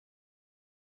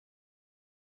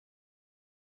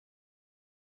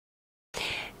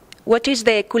What is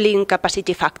the cooling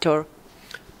capacity factor?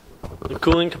 The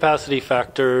cooling capacity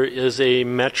factor is a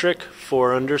metric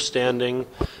for understanding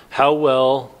how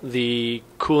well the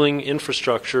cooling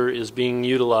infrastructure is being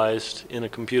utilized in a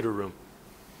computer room.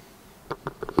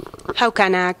 How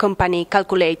can a company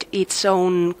calculate its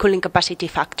own cooling capacity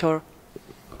factor?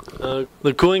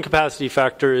 The cooling capacity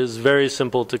factor is very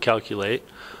simple to calculate.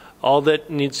 All that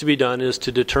needs to be done is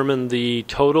to determine the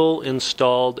total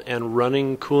installed and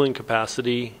running cooling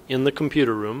capacity in the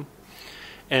computer room,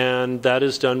 and that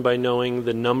is done by knowing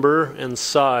the number and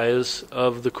size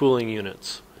of the cooling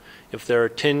units. If there are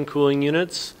 10 cooling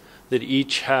units that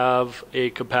each have a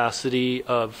capacity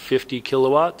of 50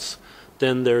 kilowatts,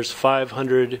 then there's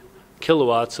 500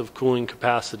 kilowatts of cooling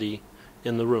capacity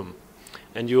in the room.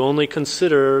 And you only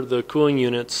consider the cooling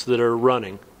units that are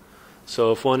running.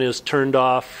 So if one is turned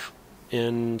off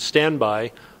in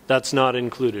standby, that's not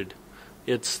included.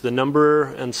 It's the number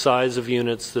and size of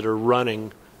units that are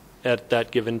running at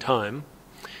that given time.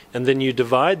 And then you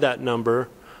divide that number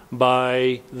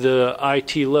by the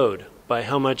IT load, by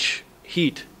how much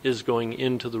heat is going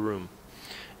into the room.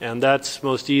 And that's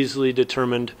most easily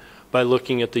determined by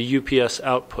looking at the UPS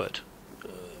output.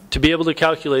 To be able to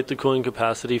calculate the cooling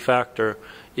capacity factor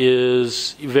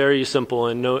is very simple,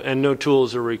 and no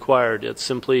tools are required. It's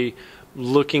simply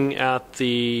looking at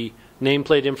the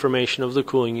nameplate information of the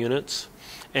cooling units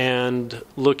and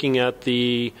looking at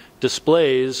the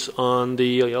displays on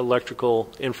the electrical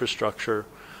infrastructure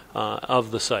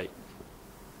of the site.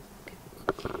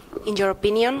 In your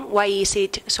opinion, why is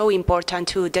it so important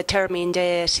to determine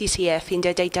the CCF in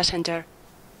the data center?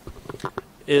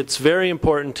 It's very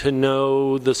important to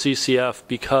know the CCF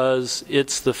because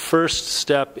it's the first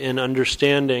step in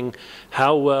understanding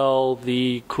how well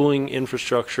the cooling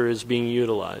infrastructure is being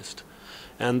utilized.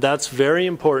 And that's very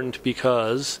important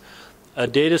because a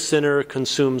data center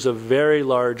consumes a very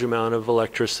large amount of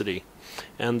electricity,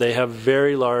 and they have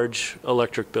very large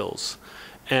electric bills.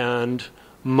 And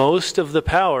most of the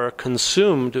power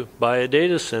consumed by a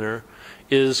data center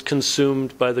is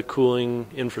consumed by the cooling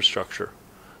infrastructure.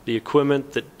 The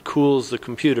equipment that cools the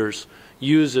computers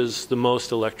uses the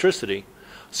most electricity.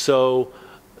 So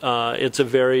it's a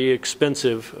very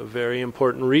expensive, a very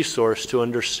important resource to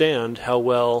understand how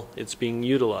well it's being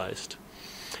utilized.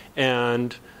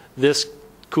 And this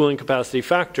cooling capacity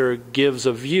factor gives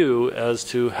a view as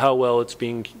to how well it's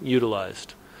being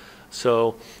utilized.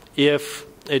 So if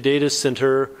a data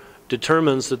center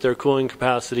determines that their cooling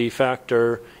capacity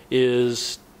factor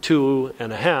is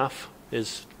 2.5,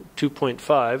 is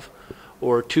 2.5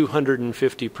 or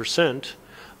 250%,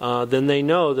 then they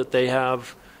know that they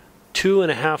have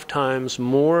 2.5 times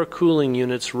more cooling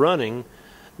units running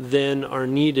than are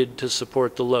needed to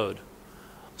support the load.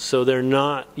 So they're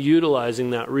not utilizing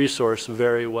that resource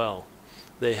very well.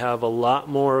 They have a lot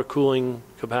more cooling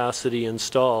capacity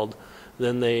installed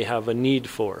than they have a need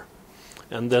for.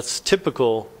 And that's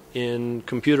typical in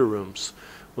computer rooms.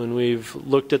 When we've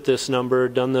looked at this number,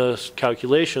 done the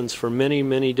calculations for many,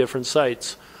 many different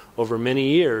sites over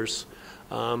many years,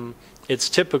 it's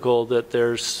typical that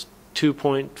there's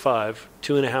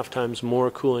 2.5 times more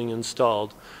cooling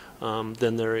installed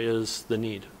than there is the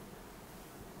need.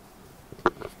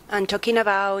 And talking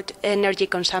about energy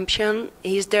consumption,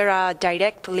 is there a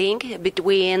direct link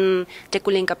between the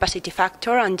cooling capacity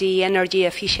factor and the energy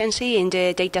efficiency in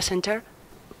the data center?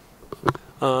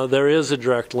 There is a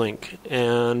direct link,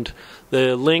 and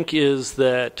the link is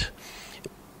that,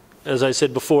 as I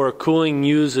said before, cooling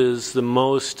uses the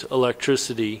most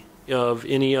electricity of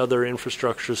any other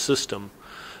infrastructure system.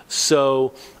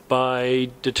 So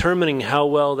by determining how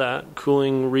well that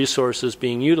cooling resource is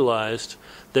being utilized,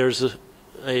 there's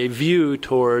a view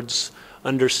towards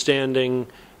understanding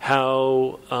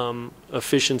how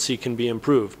efficiency can be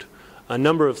improved. A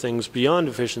number of things beyond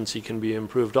efficiency can be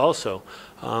improved also.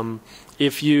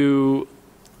 If you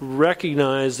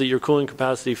recognize that your cooling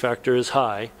capacity factor is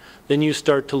high, then you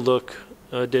start to look,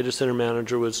 a data center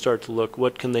manager would start to look,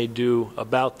 what can they do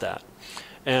about that?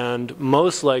 And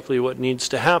most likely what needs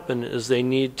to happen is they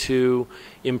need to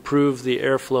improve the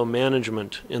airflow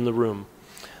management in the room.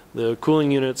 The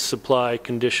cooling units supply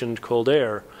conditioned cold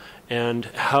air, and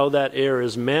how that air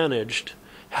is managed,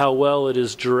 how well it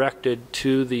is directed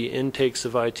to the intakes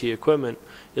of IT equipment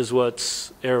is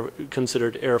what's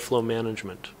considered airflow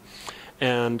management.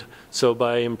 And so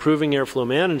by improving airflow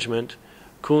management,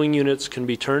 cooling units can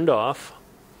be turned off,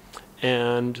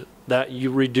 and that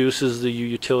reduces the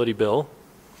utility bill.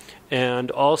 And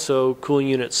also cooling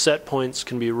unit set points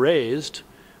can be raised,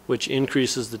 which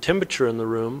increases the temperature in the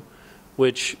room,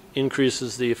 which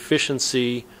increases the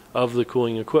efficiency of the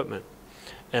cooling equipment.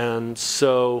 And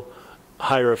so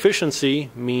higher efficiency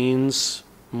means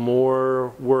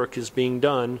more work is being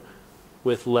done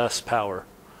with less power.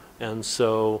 And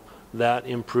so that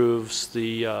improves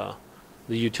the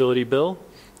utility bill.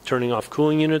 Turning off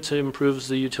cooling units improves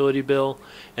the utility bill.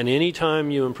 And anytime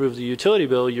you improve the utility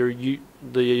bill,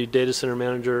 the data center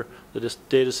manager, the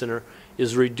data center,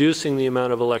 is reducing the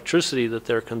amount of electricity that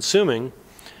they're consuming.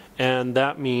 And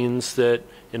that means that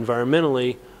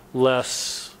environmentally,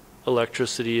 less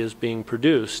electricity is being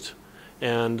produced.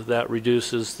 And that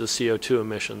reduces the CO2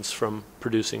 emissions from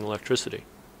producing electricity.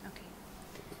 Okay.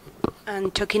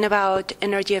 And talking about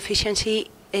energy efficiency,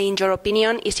 in your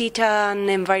opinion, is it an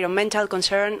environmental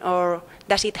concern, or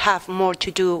does it have more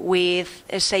to do with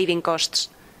saving costs?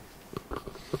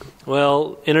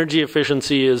 Well, energy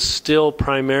efficiency is still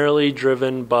primarily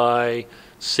driven by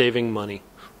saving money.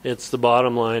 It's the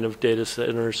bottom line of data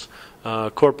centers.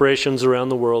 Corporations around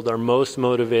the world are most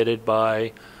motivated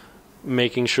by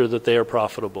making sure that they are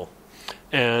profitable.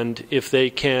 And if they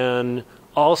can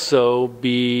also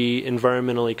be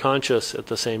environmentally conscious at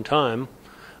the same time,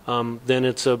 then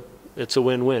it's a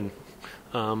win-win.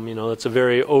 It's a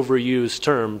very overused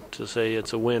term to say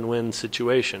it's a win-win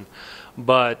situation.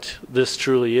 But this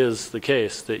truly is the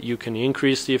case, that you can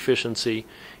increase the efficiency,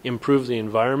 improve the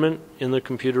environment in the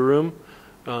computer room,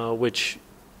 which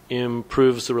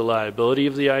improves the reliability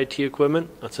of the IT equipment.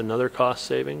 That's another cost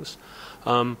savings.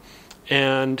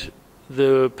 And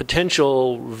the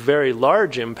potential very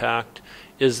large impact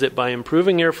is that by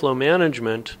improving airflow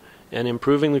management and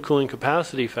improving the cooling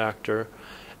capacity factor,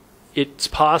 it's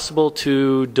possible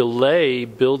to delay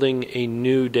building a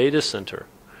new data center.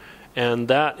 And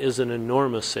that is an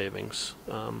enormous savings.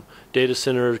 Data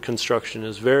center construction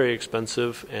is very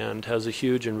expensive and has a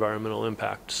huge environmental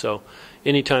impact. So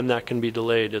anytime that can be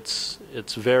delayed, it's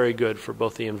very good for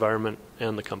both the environment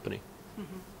and the company.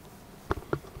 Mm-hmm.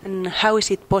 And how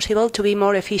is it possible to be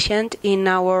more efficient in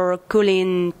our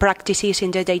cooling practices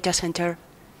in the data center?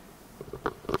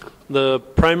 The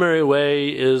primary way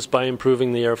is by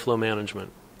improving the airflow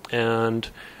management and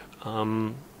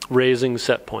raising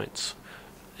set points.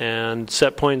 And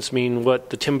set points mean what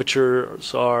the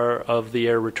temperatures are of the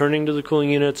air returning to the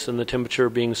cooling units and the temperature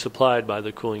being supplied by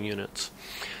the cooling units.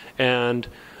 And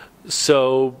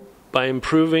so by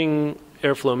improving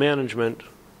airflow management,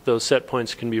 those set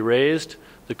points can be raised,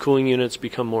 the cooling units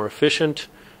become more efficient,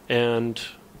 and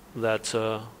that's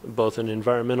both an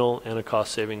environmental and a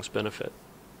cost savings benefit.